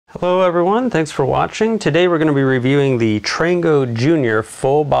Hello everyone, thanks for watching. Today we're going to be reviewing the Trango Junior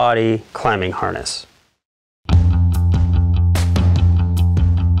full body climbing harness.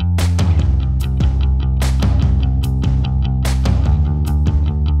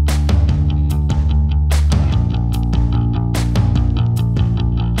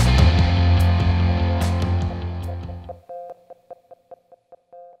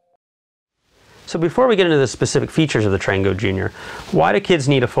 So before we get into the specific features of the Trango Junior, why do kids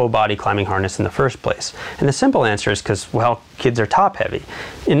need a full body climbing harness in the first place? And the simple answer is because, well, kids are top heavy.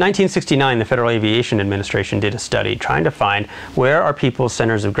 In 1969, the Federal Aviation Administration did a study trying to find where are people's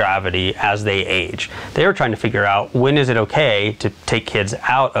centers of gravity as they age. They were trying to figure out when is it okay to take kids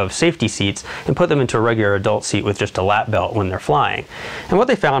out of safety seats and put them into a regular adult seat with just a lap belt when they're flying. And what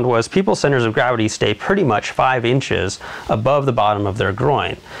they found was people's centers of gravity stay pretty much 5 inches above the bottom of their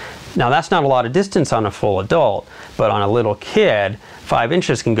groin. Now that's not a lot of distance on a full adult, but on a little kid, 5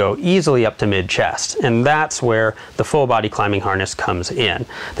 inches can go easily up to mid-chest, and that's where the full body climbing harness comes in.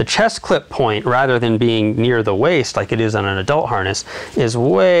 The chest clip point, rather than being near the waist like it is on an adult harness, is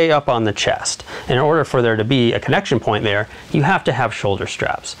way up on the chest. And in order for there to be a connection point there, you have to have shoulder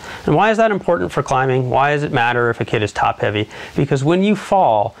straps. And why is that important for climbing? Why does it matter if a kid is top heavy? Because when you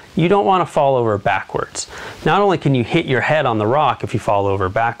fall, you don't want to fall over backwards. Not only can you hit your head on the rock if you fall over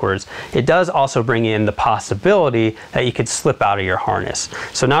backwards, it does also bring in the possibility that you could slip out of your harness.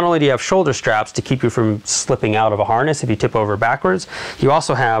 So not only do you have shoulder straps to keep you from slipping out of a harness if you tip over backwards, you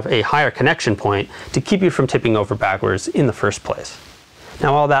also have a higher connection point to keep you from tipping over backwards in the first place.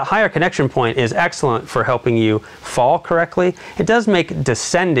 Now, while that higher connection point is excellent for helping you fall correctly, it does make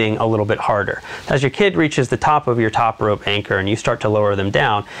descending a little bit harder. As your kid reaches the top of your top rope anchor and you start to lower them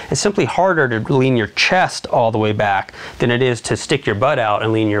down, it's simply harder to lean your chest all the way back than it is to stick your butt out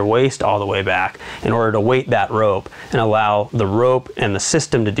and lean your waist all the way back in order to weight that rope and allow the rope and the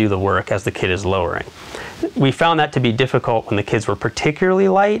system to do the work as the kid is lowering. We found that to be difficult when the kids were particularly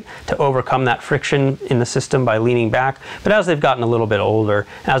light, to overcome that friction in the system by leaning back. But as they've gotten a little bit older,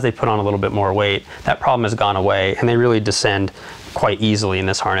 as they put on a little bit more weight, that problem has gone away and they really descend quite easily in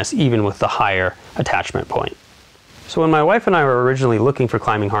this harness, even with the higher attachment point. So when my wife and I were originally looking for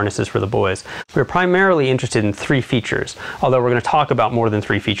climbing harnesses for the boys, we were primarily interested in 3 features, although we're going to talk about more than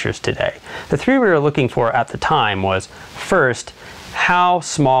 3 features today. The 3 we were looking for at the time was, first, how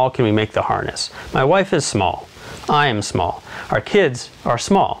small can we make the harness? My wife is small. I am small. Our kids are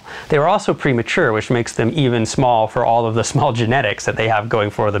small. They were also premature, which makes them even small for all of the small genetics that they have going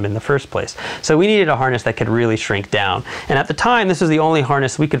for them in the first place. So we needed a harness that could really shrink down. And at the time, this was the only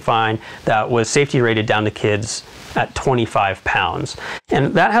harness we could find that was safety rated down to kids at 25 pounds.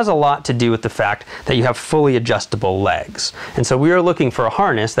 And that has a lot to do with the fact that you have fully adjustable legs. And so we are looking for a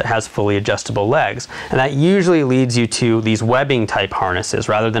harness that has fully adjustable legs. And that usually leads you to these webbing type harnesses.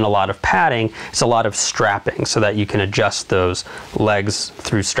 Rather than a lot of padding, it's a lot of strapping so that you can adjust those legs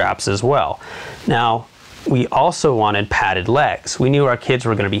through straps as well. Now, we also wanted padded legs. We knew our kids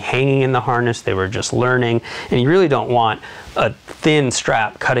were going to be hanging in the harness, they were just learning, and you really don't want a thin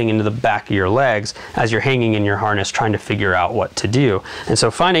strap cutting into the back of your legs as you're hanging in your harness trying to figure out what to do. And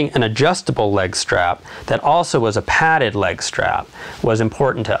so finding an adjustable leg strap that also was a padded leg strap was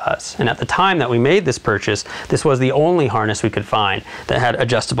important to us. And at the time that we made this purchase, this was the only harness we could find that had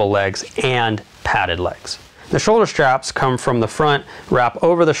adjustable legs and padded legs. The shoulder straps come from the front, wrap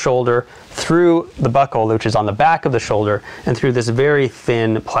over the shoulder, through the buckle, which is on the back of the shoulder, and through this very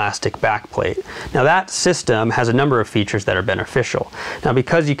thin plastic back plate. Now that system has a number of features that are beneficial. Now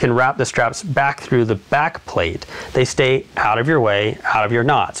because you can wrap the straps back through the back plate, they stay out of your way, out of your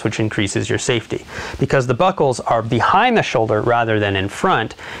knots, which increases your safety. Because the buckles are behind the shoulder rather than in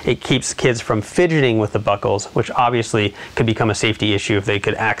front, it keeps kids from fidgeting with the buckles, which obviously could become a safety issue if they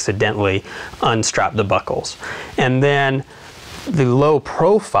could accidentally unstrap the buckles. And then the low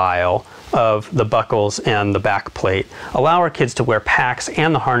profile of the buckles and the back plate allow our kids to wear packs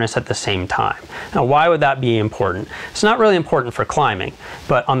and the harness at the same time. Now, why would that be important? It's not really important for climbing,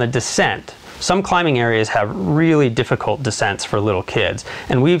 but on the descent, some climbing areas have really difficult descents for little kids,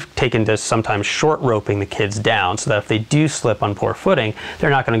 and we've taken to sometimes short roping the kids down so that if they do slip on poor footing, they're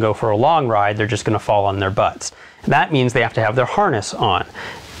not going to go for a long ride, they're just going to fall on their butts. That means they have to have their harness on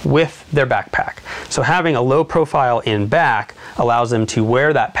with their backpack. So having a low profile in back allows them to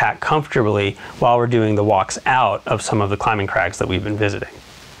wear that pack comfortably while we're doing the walks out of some of the climbing crags that we've been visiting.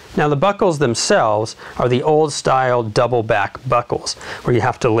 Now the buckles themselves are the old style double back buckles where you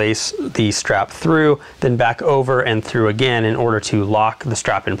have to lace the strap through, then back over and through again in order to lock the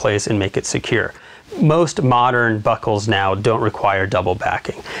strap in place and make it secure. most modern buckles now don't require double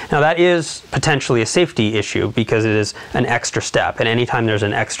backing. Now that is potentially a safety issue because it is an extra step, and anytime there's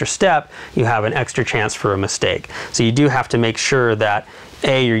an extra step, you have an extra chance for a mistake. So you do have to make sure that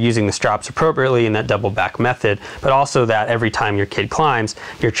A, you're using the straps appropriately in that double back method, but also that every time your kid climbs,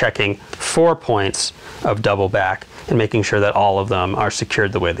 you're checking 4 points of double back and making sure that all of them are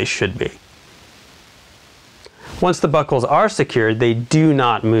secured the way they should be. Once the buckles are secured, they do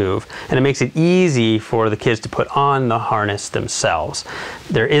not move, and it makes it easy for the kids to put on the harness themselves.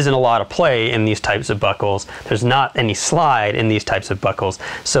 There isn't a lot of play in these types of buckles. There's not any slide in these types of buckles,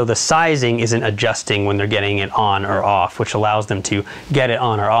 so the sizing isn't adjusting when they're getting it on or off, which allows them to get it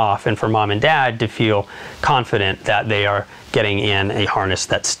on or off, and for mom and dad to feel confident that they are getting in a harness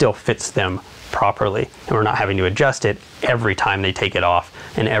that still fits them properly, and we're not having to adjust it every time they take it off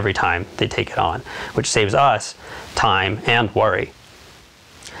and every time they take it on, which saves us time and worry.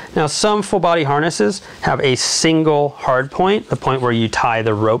 Now, some full body harnesses have a single hard point, the point where you tie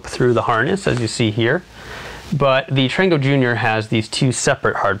the rope through the harness, as you see here. But the Trango Junior has these 2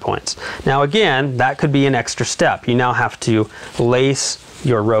 separate hard points. Now again, that could be an extra step. You now have to lace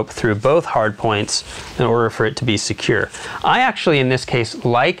your rope through both hard points in order for it to be secure. I actually, in this case,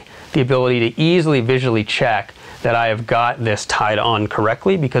 like the ability to easily visually check that I have got this tied on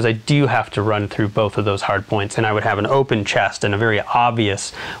correctly, because I do have to run through both of those hard points, and I would have an open chest and a very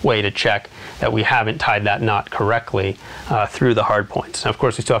obvious way to check that we haven't tied that knot correctly through the hard points. Now, of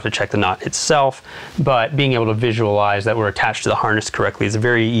course, we still have to check the knot itself, but being able to visualize that we're attached to the harness correctly is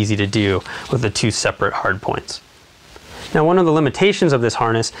very easy to do with the 2 separate hard points. Now, one of the limitations of this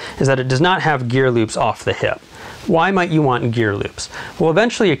harness is that it does not have gear loops off the hip. Why might you want gear loops? Well,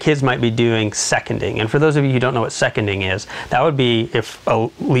 eventually your kids might be doing seconding, and for those of you who don't know what seconding is, that would be if a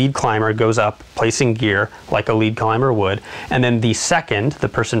lead climber goes up placing gear like a lead climber would, and then the second, the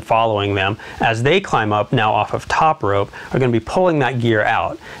person following them, as they climb up now off of top rope, are going to be pulling that gear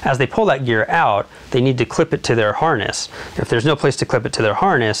out. As they pull that gear out, they need to clip it to their harness. If there's no place to clip it to their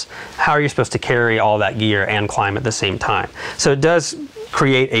harness, how are you supposed to carry all that gear and climb at the same time? So it does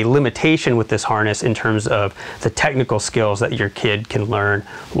create a limitation with this harness in terms of the technical skills that your kid can learn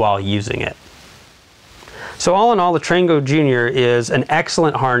while using it. So all in all, the Trango Junior is an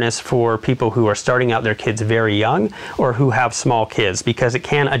excellent harness for people who are starting out their kids very young or who have small kids, because it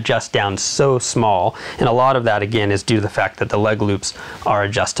can adjust down so small, and a lot of that again is due to the fact that the leg loops are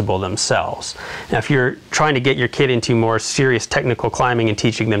adjustable themselves. Now, if you're trying to get your kid into more serious technical climbing and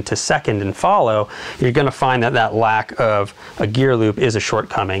teaching them to second and follow, you're going to find that that lack of a gear loop is a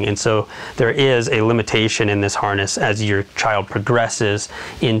shortcoming, and so there is a limitation in this harness as your child progresses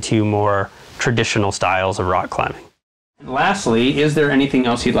into more traditional styles of rock climbing. And lastly, is there anything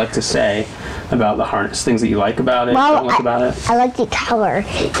else you'd like to say about the harness? Things that you like about it, don't like about it? I like the color.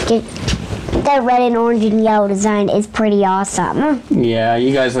 The red and orange and yellow design is pretty awesome. Yeah,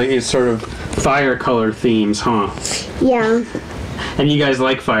 you guys like it's sort of fire color themes, huh? Yeah. And you guys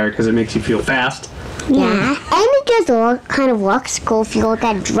like fire because it makes you feel fast? Yeah. And it just kind of looks cool if you look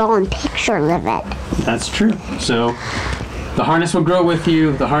at drawing pictures of it. That's true. So the harness will grow with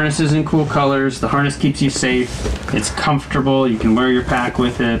you. The harness is in cool colors. The harness keeps you safe. It's comfortable. You can wear your pack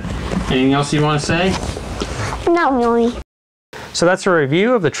with it. Anything else you want to say? Not really. So that's a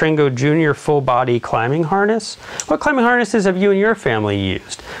review of the Trango Junior full body climbing harness. What climbing harnesses have you and your family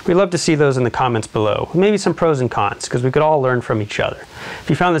used? We'd love to see those in the comments below. Maybe some pros and cons, because we could all learn from each other. If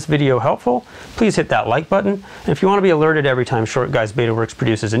you found this video helpful, please hit that like button. And if you want to be alerted every time Short Guys Beta Works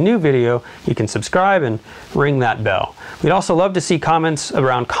produces a new video, you can subscribe and ring that bell. We'd also love to see comments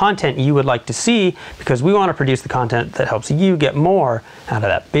around content you would like to see, because we want to produce the content that helps you get more out of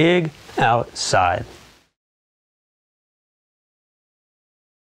that big outside.